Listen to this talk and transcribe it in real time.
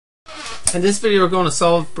In this video we're going to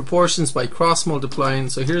solve proportions by cross multiplying.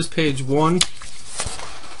 So here's page 1,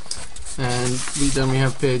 and then we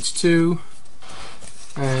have page 2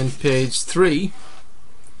 and page 3.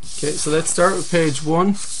 Okay, so let's start with page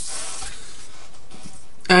 1.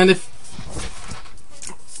 And if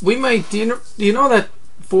we might, do you know that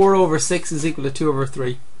 4 over 6 is equal to 2 over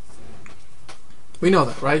 3? We know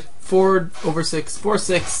that, right? 4 over 6, 4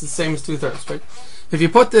 6 is the same as 2/3, right? If you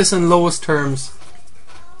put this in lowest terms,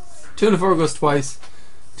 2 into 4 goes twice,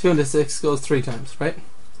 2 into 6 goes 3 times, right?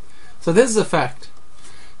 So this is a fact.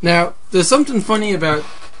 Now, there's something funny about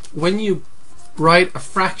when you write a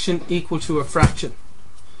fraction equal to a fraction.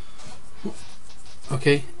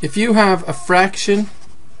 Okay, if you have a fraction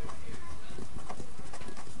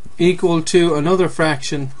equal to another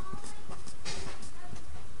fraction,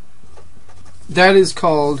 that is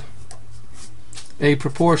called a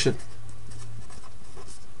proportion.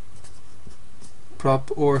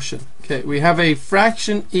 Proportion. Okay, we have a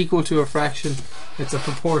fraction equal to a fraction. It's a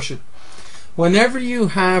proportion. Whenever you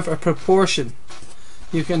have a proportion,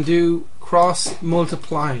 you can do cross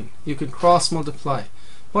multiplying. You can cross multiply.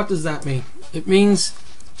 What does that mean? It means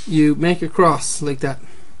you make a cross like that.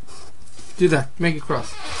 Do that. Make a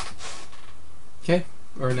cross. Okay,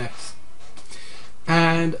 or an X.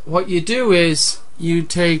 And what you do is you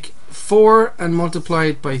take 4 and multiply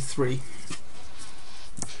it by 3.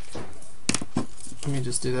 Let me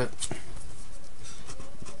just do that.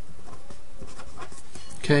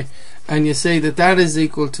 Okay, and you say that that is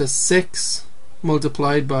equal to 6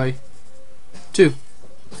 multiplied by 2.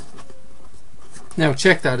 Now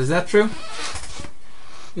check that. Is that true?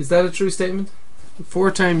 Is that a true statement?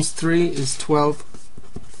 4 times 3 is 12.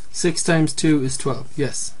 6 times 2 is 12.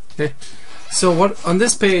 Yes. Okay. So what on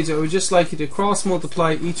this page, I would just like you to cross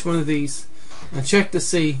multiply each one of these and check to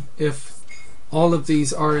see if all of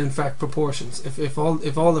these are in fact proportions. If all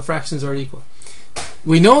the fractions are equal.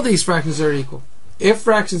 We know these fractions are equal. If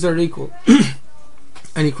fractions are equal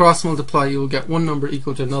and you cross multiply, you will get one number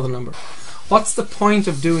equal to another number. What's the point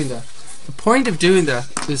of doing that? The point of doing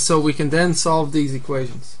that is so we can then solve these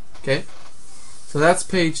equations. Okay? So that's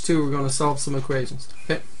page 2. We're going to solve some equations.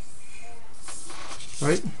 Okay?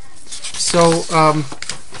 Right? So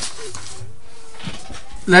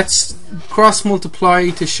let's cross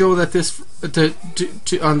multiply to show that this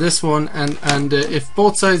on this one, and if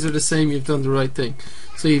both sides are the same, you've done the right thing.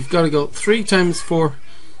 So you've got to go 3 times 4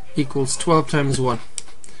 equals 12 times 1.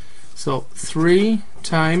 So 3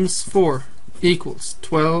 times 4 equals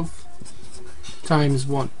 12 times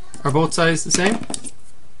 1. Are both sides the same?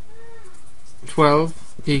 12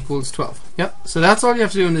 equals 12. Yep. So that's all you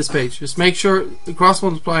have to do on this page. Just make sure cross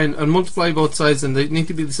multiply and multiply both sides, and they need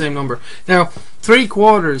to be the same number. Now 3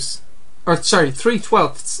 twelfths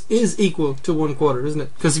is equal to 1 quarter, isn't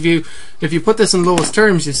it? Because if you put this in lowest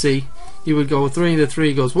terms, you see, you would go 3 into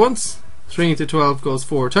 3 goes once, 3 into 12 goes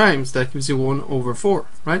 4 times. That gives you 1 over 4,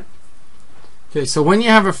 right? Okay, so when you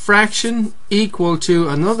have a fraction equal to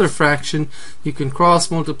another fraction, you can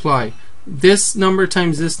cross multiply. This number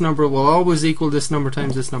times this number will always equal this number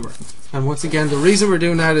times this number. And once again, the reason we're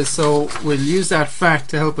doing that is so we'll use that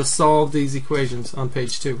fact to help us solve these equations on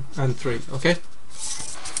page 2 and 3. Okay?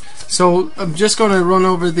 So I'm just going to run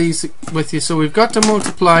over these with you. So we've got to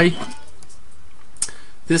multiply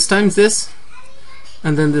this times this,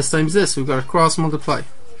 and then this times this. We've got to cross multiply.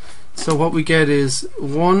 So what we get is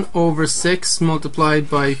 1 over 6 multiplied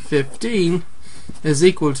by 15 is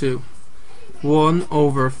equal to 1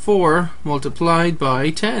 over 4 multiplied by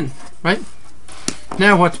 10. Right?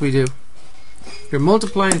 Now what do we do? You're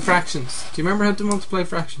multiplying fractions. Do you remember how to multiply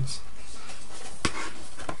fractions?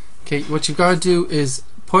 Okay, what you've got to do is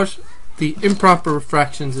put the improper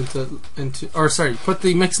fractions put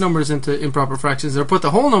the mixed numbers into improper fractions, or put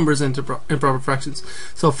the whole numbers into improper fractions.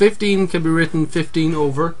 So 15 can be written 15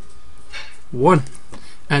 over 1,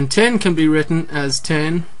 and 10 can be written as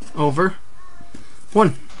 10 over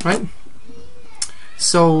 1, right?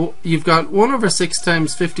 So you've got 1 over 6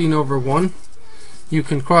 times 15 over 1. You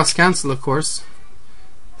can cross cancel, of course.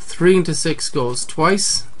 3 into 6 goes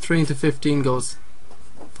twice, 3 into 15 goes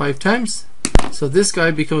 5 times. So this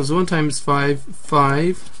guy becomes 1 times 5,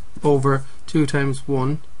 5 over 2 times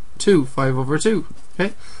 1, 2, 5 over 2.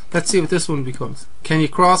 Okay, let's see what this one becomes. Can you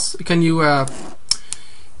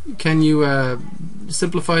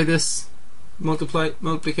simplify this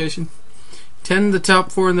multiplication? 10 in the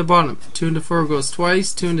top, 4 in the bottom. 2 into 4 goes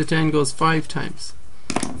twice, 2 into 10 goes 5 times.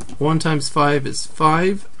 1 times 5 is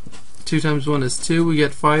 5, 2 times 1 is 2. We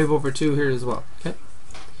get 5 over 2 here as well. Okay,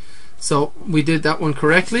 so we did that one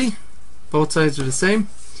correctly. Both sides are the same.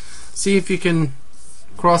 See if you can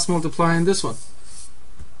cross multiply in this one.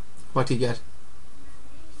 What do you get?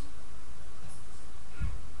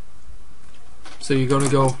 So you're going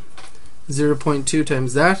to go 0.2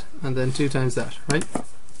 times that, and then 2 times that, right?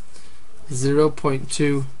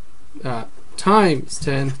 0.2 times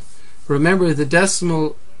 10. Remember, the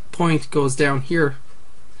decimal point goes down here.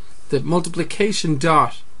 The multiplication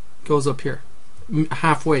dot goes up here,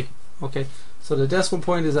 halfway. Okay, so the decimal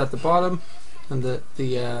point is at the bottom, and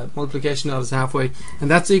the multiplication dot is halfway, and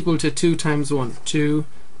that's equal to 2 times 1. 2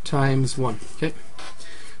 times 1. Okay.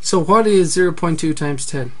 So what is 0.2 times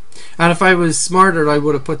 10? And if I was smarter, I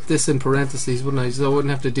would have put this in parentheses, wouldn't I? So I wouldn't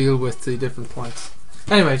have to deal with the different points.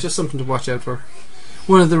 Anyway, just something to watch out for.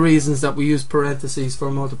 One of the reasons that we use parentheses for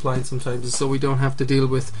multiplying sometimes is so we don't have to deal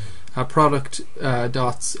with product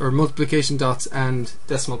dots or multiplication dots and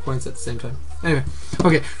decimal points at the same time. Anyway,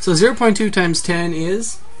 okay, so 0.2 times 10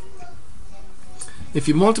 is, if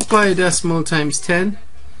you multiply a decimal times 10,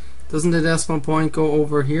 doesn't the decimal point go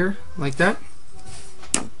over here like that?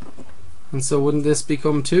 And so wouldn't this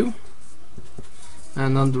become 2?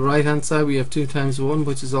 And on the right hand side we have 2 times 1,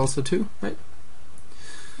 which is also 2, right?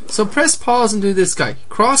 So press pause and do this guy.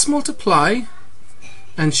 Cross multiply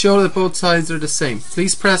and show that both sides are the same.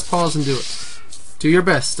 Please press pause and do it. Do your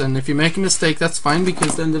best, and if you make a mistake, that's fine,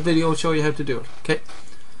 because then the video will show you how to do it. Okay?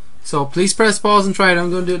 So please press pause and try it. I'm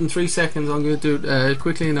going to do it in 3 seconds. I'm going to do it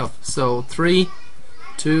quickly enough. So 3,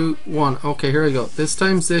 2, 1. Okay, here we go. This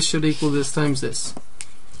times this should equal this times this.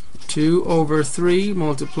 2 over 3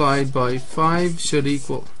 multiplied by 5 should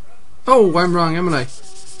equal... Oh, I'm wrong, haven't I?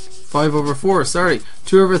 5 over 4, sorry.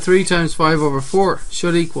 2 over 3 times 5 over 4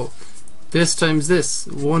 should equal this times this.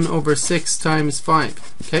 1 over 6 times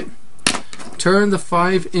 5. Okay? Turn the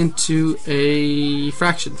 5 into a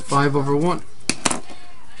fraction. 5 over 1.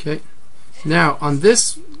 Okay? Now, on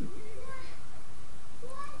this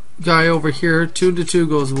guy over here, 2 into 2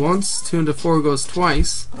 goes once, 2 into 4 goes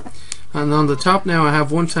twice. And on the top now I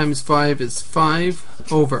have 1 times 5 is 5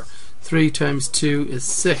 over 3 times 2 is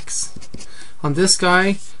 6. On this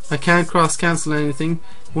guy I can't cross cancel anything.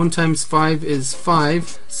 1 times 5 is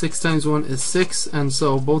 5, 6 times 1 is 6, and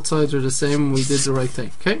so both sides are the same and we did the right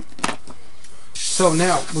thing. Okay? So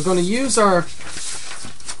now we're going to use our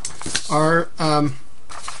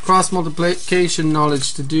cross multiplication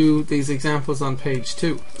knowledge to do these examples on page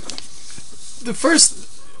 2. The first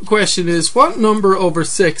question is, what number over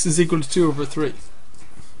 6 is equal to 2 over 3?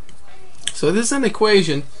 So this is an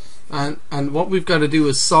equation, and what we've got to do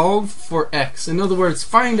is solve for x. In other words,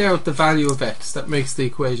 find out the value of x that makes the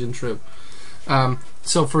equation true.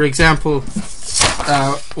 So for example,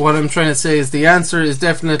 what I'm trying to say is the answer is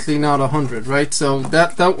definitely not 100, right? So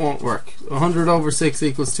that won't work. 100 over 6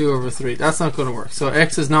 equals 2 over 3. That's not going to work. So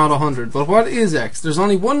x is not 100. But what is x? There's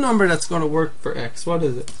only one number that's going to work for x. What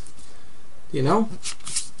is it? Do you know?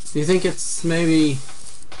 Do you think it's maybe...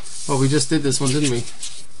 Well, we just did this one, didn't we?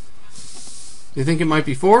 Do you think it might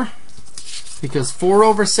be 4? Because 4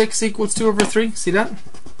 over 6 equals 2 over 3. See that?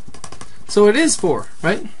 So it is 4,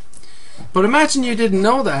 right? But imagine you didn't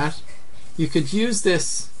know that. You could use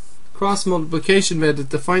this cross multiplication method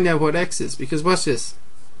to find out what x is. Because watch this.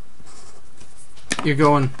 You're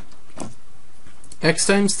going x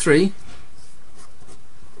times 3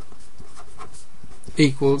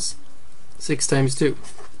 equals 6 times 2.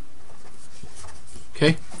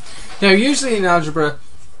 Okay? Now usually in algebra,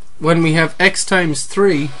 when we have x times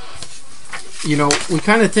 3, you know, we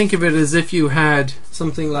kind of think of it as if you had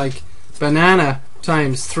something like banana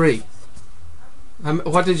times 3.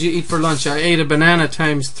 What did you eat for lunch? I ate a banana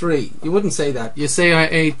times 3. You wouldn't say that. You say I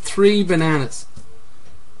ate 3 bananas.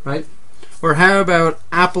 Right? Or how about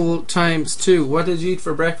apple times 2? What did you eat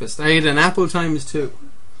for breakfast? I ate an apple times 2.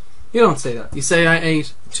 You don't say that. You say I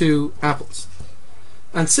ate 2 apples.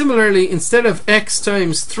 And similarly, instead of x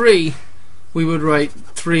times 3, we would write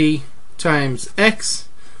 3 times x,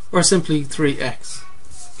 or simply 3x.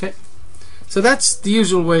 Okay? So that's the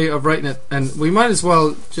usual way of writing it, and we might as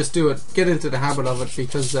well just do it, get into the habit of it,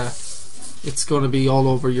 because it's going to be all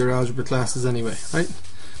over your algebra classes anyway, right?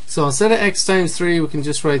 So instead of x times 3, we can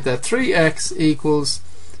just write that 3x equals,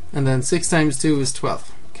 and then 6 times 2 is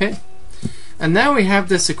 12. Okay? And now we have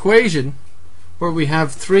this equation where we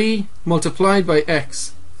have 3 multiplied by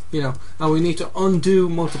x, you know, and we need to undo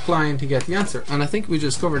multiplying to get the answer. And I think we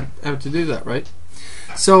just covered how to do that, right?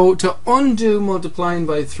 So to undo multiplying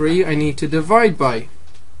by 3, I need to divide by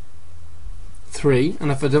 3.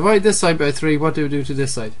 And if I divide this side by 3, what do I do to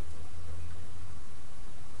this side?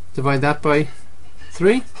 Divide that by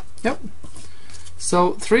 3? Yep.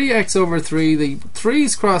 So 3x over 3, the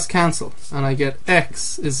 3's cross cancel, and I get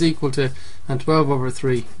x is equal to, and 12 over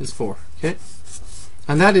 3 is 4. Okay?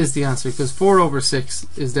 And that is the answer, because 4 over 6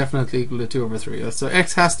 is definitely equal to 2 over 3. So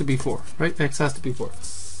x has to be 4, right? X has to be 4.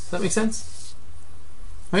 Does that make sense?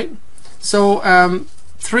 Right? So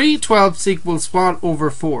 3 twelfths equals what over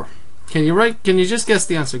 4? Can you just guess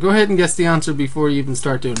the answer? Go ahead and guess the answer before you even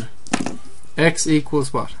start doing it. X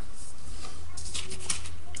equals what?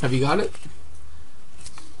 Have you got it?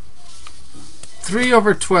 3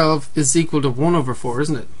 over 12 is equal to 1 over 4,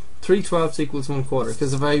 isn't it? 3 twelfths equals 1/4,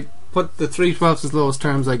 because if I put the 3 twelfths as lowest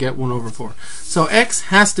terms, I get 1 over 4. So x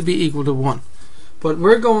has to be equal to 1. But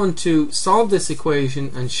we're going to solve this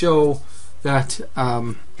equation and show that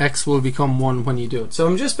x will become 1 when you do it. So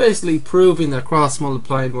I'm just basically proving that cross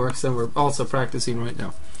multiplying works, and we're also practicing right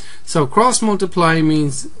now. So cross multiply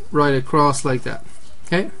means write across like that.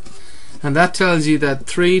 Okay? And that tells you that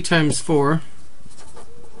 3 times 4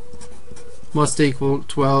 must equal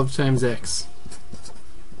 12 times x.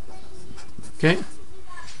 Okay?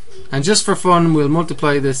 And just for fun, we'll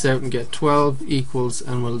multiply this out and get 12 equals,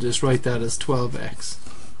 and we'll just write that as 12x.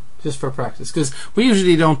 Just for practice, because we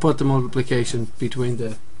usually don't put the multiplication between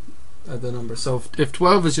the numbers. So if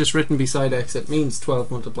 12 is just written beside x, it means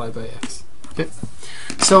 12 multiplied by x. Okay.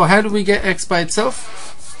 So how do we get x by itself?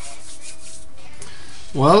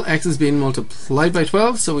 Well, x is being multiplied by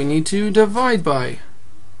 12, so we need to divide by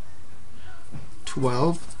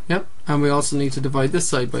 12. Yep. And we also need to divide this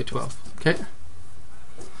side by 12. Okay.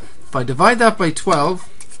 If I divide that by 12,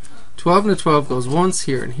 12 and a 12 goes once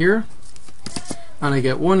here and here, and I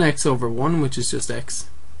get 1x over 1, which is just x.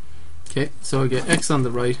 Okay, so I get x on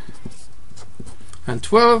the right, and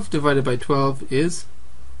 12 divided by 12 is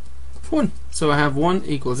 1. So I have 1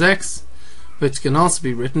 equals x, which can also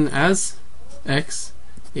be written as x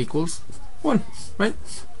equals 1, right?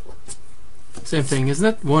 Same thing, isn't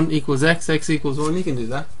it? 1 equals x, x equals 1. You can do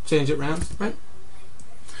that. Change it round, right?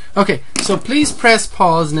 Okay, so please press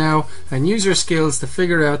pause now and use your skills to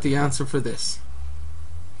figure out the answer for this.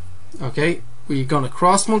 Okay, we're going to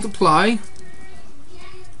cross multiply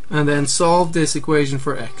and then solve this equation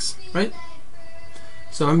for x, right?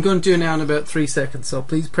 So I'm going to do it now in about 3 seconds, so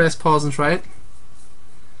please press pause and try it.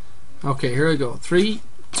 Okay, here I go. 3,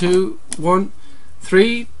 2, 1.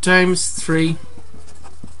 3 times 3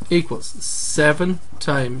 equals 7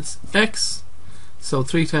 times x. So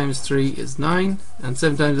 3 times 3 is 9, and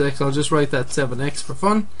 7 times x, I'll just write that 7x for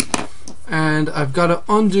fun. And I've got to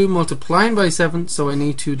undo multiplying by 7, so I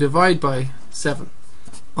need to divide by 7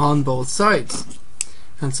 on both sides.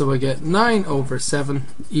 And so I get 9 over 7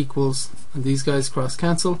 equals, and these guys cross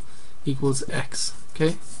cancel, equals x.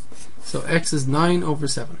 Okay, so x is 9 over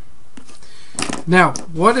 7. Now,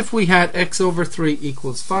 what if we had x over 3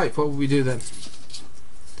 equals 5? What would we do then?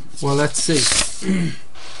 Well, let's see.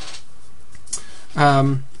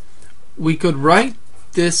 We could write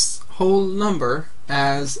this whole number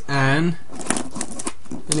as an...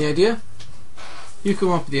 Any idea? You come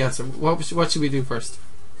up with the answer. What should we do first?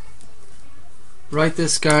 Write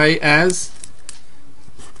this guy as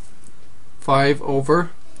 5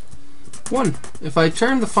 over 1. If I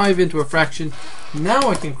turn the 5 into a fraction, now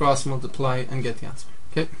I can cross multiply and get the answer.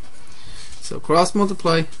 Okay, so cross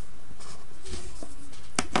multiply.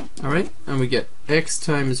 Alright, and we get x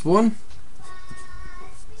times 1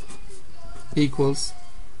 equals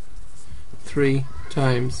 3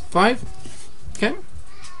 times 5. Okay,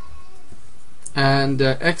 and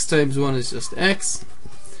x times 1 is just x.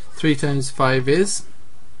 3 times 5 is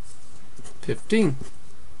 15,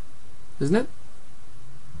 isn't it?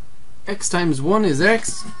 X times 1 is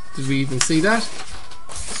x. Did we even see that?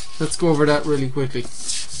 Let's go over that really quickly.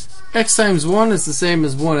 X times 1 is the same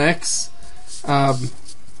as 1x.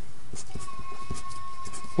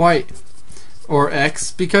 Y or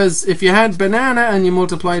x, because if you had banana and you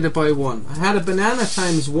multiplied it by 1, I had a banana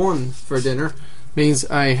times 1 for dinner, means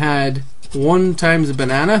I had 1 times a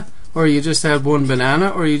banana, or you just had 1 banana,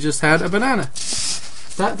 or you just had a banana.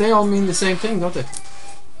 That they all mean the same thing, don't they?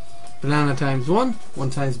 Banana times 1, 1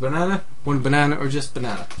 times banana, 1 banana, or just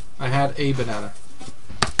banana. I had a banana.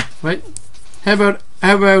 Right? How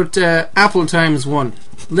about apple times 1?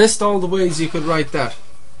 List all the ways you could write that.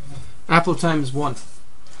 Apple times 1.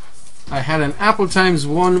 I had an apple times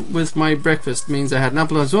 1 with my breakfast. Means I had an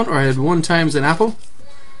apple times 1, or I had 1 times an apple.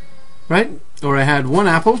 Right? Or I had 1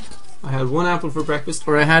 apple. I had 1 apple for breakfast.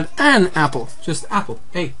 Or I had an apple. Just apple.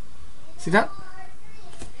 Hey. See that?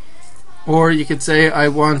 Or you could say I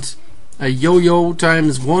want a yo-yo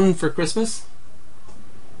times 1 for Christmas.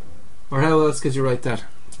 Or how else could you write that?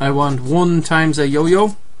 I want 1 times a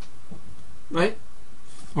yo-yo. Right?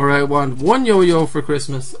 Or I want 1 yo-yo for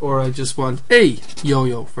Christmas, or I just want a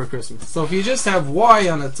yo-yo for Christmas. So if you just have y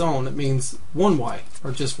on its own, it means 1y,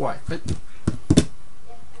 or just y, right?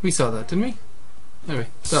 We saw that, didn't we? Anyway,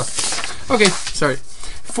 so, okay, sorry.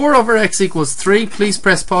 4 over x equals 3. Please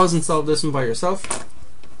press pause and solve this one by yourself.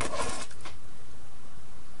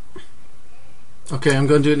 Okay, I'm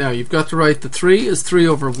going to do it now. You've got to write the 3 is 3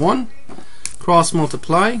 over 1. Cross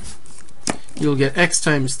multiply. You'll get x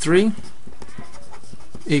times 3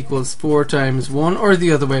 equals 4 times 1, or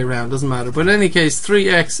the other way around, doesn't matter. But in any case,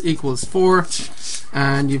 3x equals 4,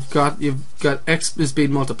 and you've got x is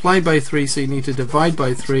being multiplied by 3, so you need to divide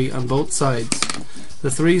by 3 on both sides. The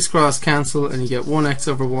 3's cross cancel, and you get 1x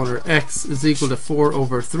over 1, or x is equal to 4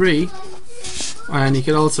 over 3. And you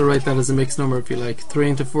can also write that as a mixed number if you like. 3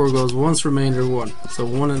 into 4 goes once, remainder 1. So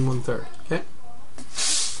 1 and 1/3. Okay.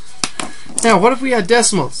 Now, what if we had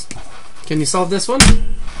decimals? Can you solve this one?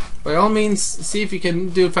 By all means, see if you can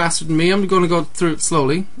do it faster than me. I'm going to go through it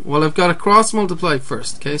slowly. Well, I've got to cross multiply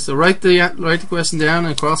first. Okay, so write the question down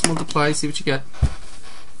and cross multiply. See what you get.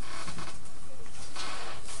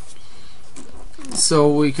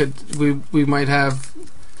 So we might have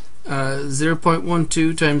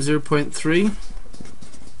 0.12 times 0.3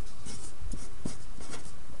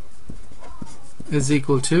 is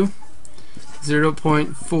equal to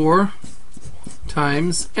 0.4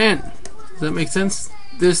 times n. Does that make sense?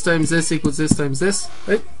 This times this equals this times this,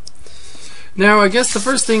 right? Now I guess the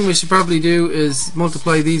first thing we should probably do is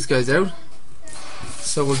multiply these guys out.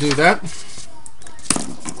 So we'll do that.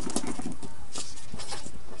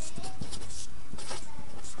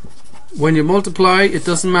 When you multiply, it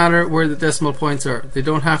doesn't matter where the decimal points are. They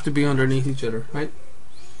don't have to be underneath each other, right?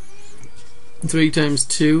 3 times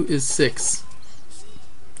 2 is 6.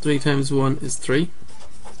 3 times 1 is 3.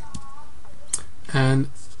 And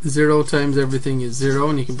 0 times everything is 0,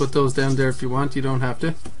 and you can put those down there if you want. You don't have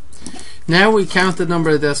to. Now we count the number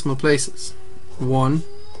of decimal places. 1,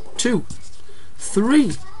 2,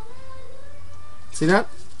 3. See that?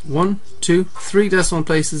 1, 2, 3 decimal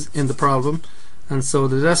places in the problem. And so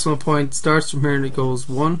the decimal point starts from here and it goes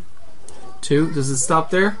 1, 2. Does it stop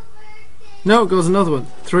there? No, it goes another one.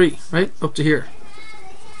 3, right? Up to here.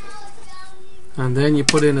 And then you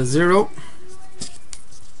put in a 0.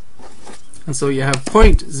 And so you have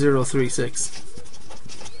 0.036.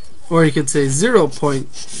 Or you could say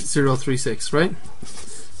 0.036, right?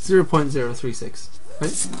 0.036,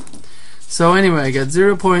 right? So anyway, I got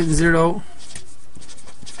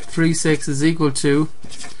 0.036 is equal to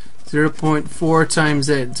 0.4 times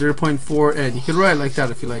n, 0.4 n. You can write it like that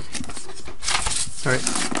if you like. Alright,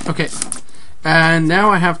 okay. And now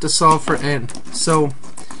I have to solve for n. So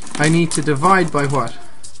I need to divide by what?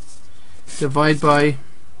 Divide by,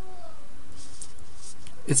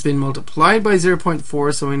 it's been multiplied by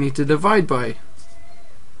 0.4, so I need to divide by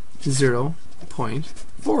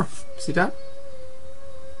 0.4. See that?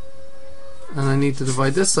 And I need to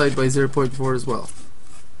divide this side by 0.4 as well.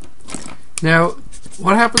 Now,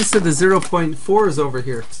 what happens to the 0.4s over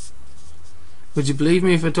here? Would you believe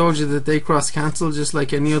me if I told you that they cross cancel just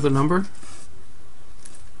like any other number?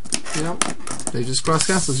 Yeah, they just cross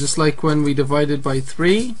cancel, just like when we divided by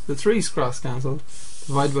 3, the 3's cross cancelled.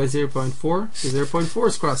 Divide by 0.4, the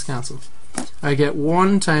 0.4's cross cancelled. I get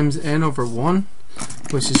 1 times n over 1,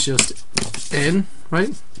 which is just n,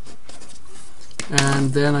 right?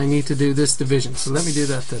 And then I need to do this division. So let me do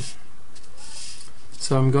that then.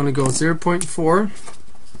 So I'm going to go 0.4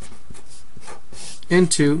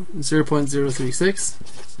 into 0.036.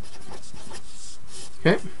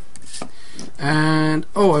 Okay. And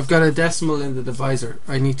oh, I've got a decimal in the divisor.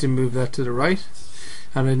 I need to move that to the right,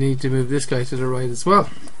 and I need to move this guy to the right as well.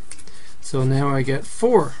 So now I get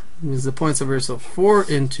 4. Because the points over here, so 4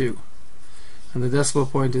 into, and the decimal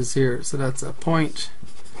point is here, so that's a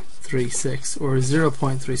 0.36 or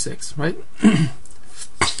 0.36, right?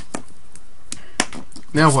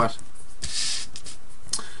 Now what?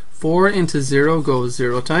 4 into 0 goes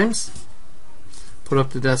 0 times. Put up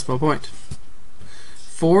the decimal point.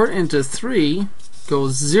 4 into 3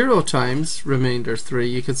 goes 0 times, remainder 3,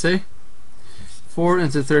 you could say. 4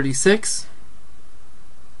 into 36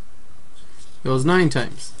 goes 9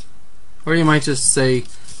 times. Or you might just say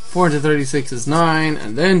 4 into 36 is 9,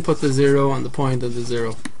 and then put the 0 on the point of the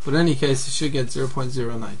 0. But in any case, you should get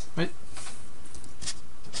 0.09, right?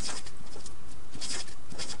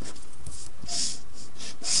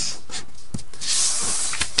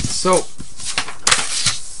 So,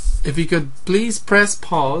 if you could please press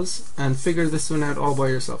pause and figure this one out all by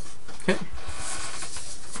yourself. Okay?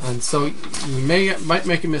 And so you might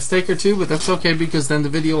make a mistake or two, but that's okay, because then the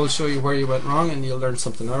video will show you where you went wrong and you'll learn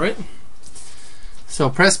something, alright?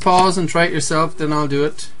 So press pause and try it yourself, then I'll do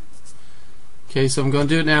it. Okay, so I'm going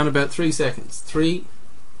to do it now in about 3 seconds. 3,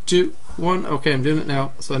 2, 1. Okay, I'm doing it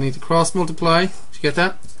now. So I need to cross multiply. Did you get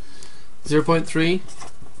that? 0.3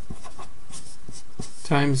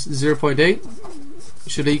 times 0.8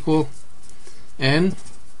 should equal n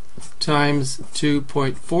times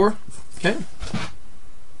 2.4. Okay,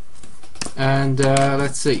 And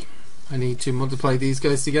let's see, I need to multiply these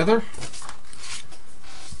guys together.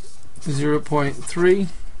 0.3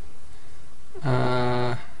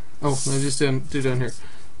 oh, let me just do down here.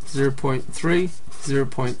 0.3,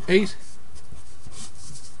 0.8.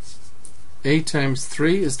 8 times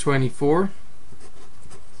 3 is 24.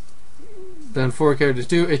 Then 4 carried to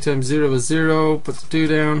 2. 8 times 0 is 0. Put the 2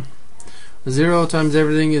 down. 0 times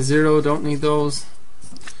everything is 0. Don't need those.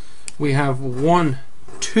 We have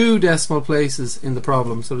 2 decimal places in the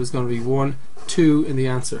problem, so there's going to be 1, 2 in the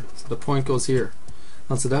answer. So the point goes here.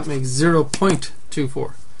 And so that makes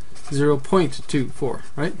 0.24. 0.24,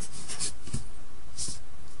 right?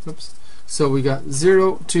 Oops. So we got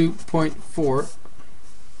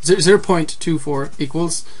 0.24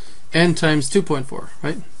 equals n times 2.4,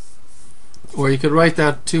 right? Or you could write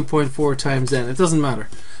that 2.4 times n. It doesn't matter.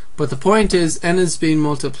 But the point is n is being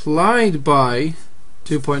multiplied by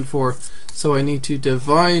 2.4, so I need to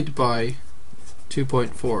divide by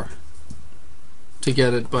 2.4 to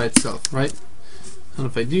get it by itself, right? And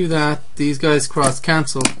if I do that, these guys cross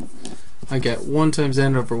cancel. I get 1 times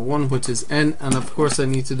n over 1, which is n, and of course I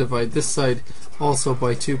need to divide this side also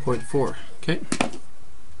by 2.4. Okay.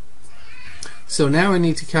 So now I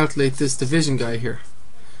need to calculate this division guy here.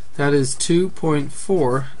 That is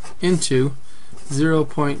 2.4 into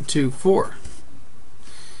 0.24.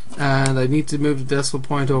 And I need to move the decimal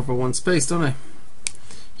point over one space, don't I?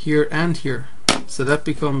 Here and here. So that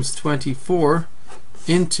becomes 24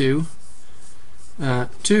 into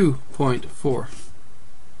 2.4.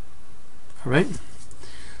 Alright?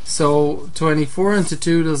 So 24 into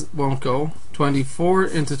 2 won't go. 24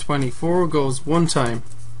 into 24 goes one time.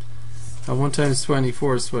 And 1 times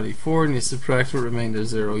 24 is 24, and you subtract the remainder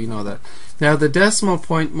 0. You know that. Now the decimal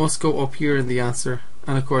point must go up here in the answer,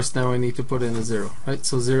 and of course now I need to put in a 0, right?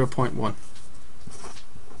 So 0.1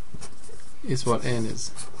 is what n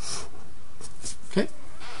is. Okay.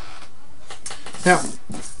 Now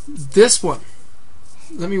this one,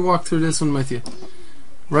 let me walk through this one with you.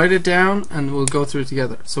 Write it down and we'll go through it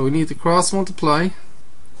together. So we need to cross multiply.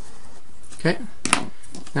 Okay.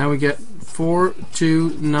 Now we get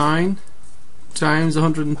 429 times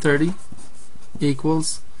 130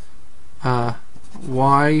 equals y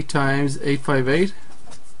times 858.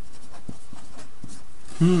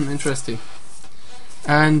 Interesting.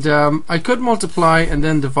 And I could multiply and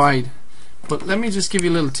then divide, but let me just give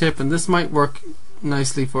you a little tip, and this might work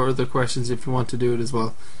nicely for other questions if you want to do it as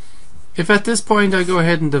well. If at this point I go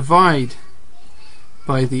ahead and divide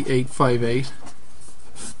by the 858,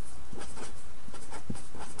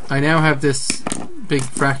 I now have this big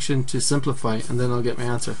fraction to simplify, and then I'll get my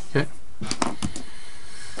answer. Okay.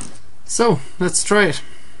 So let's try it.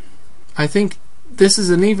 I think this is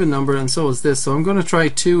an even number, and so is this. So I'm going to try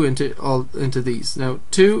 2 into these. Now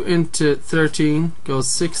 2 into 13 goes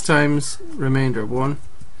 6 times remainder 1.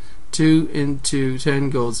 2 into 10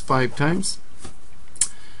 goes 5 times.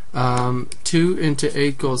 2 into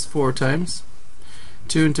 8 goes 4 times.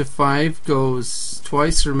 2 into 5 goes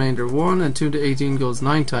twice, remainder 1, and 2 into 18 goes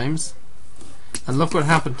 9 times. And look what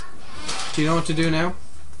happened. Do you know what to do now?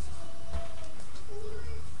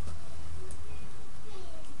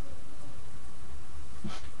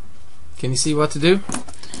 Can you see what to do?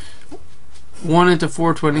 1 into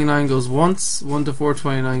 429 goes once, 1 to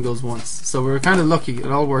 429 goes once. So we were kind of lucky,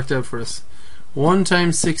 it all worked out for us. 1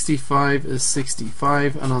 times 65 is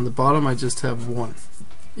 65, and on the bottom I just have 1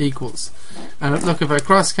 equals. And look, if I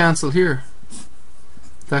cross cancel here,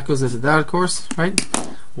 that goes into that, of course, right?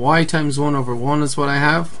 Y times 1 over 1 is what I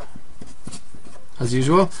have, as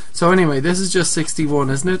usual. So anyway, this is just 61,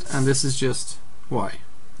 isn't it? And this is just y,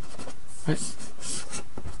 right?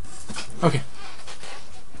 Okay.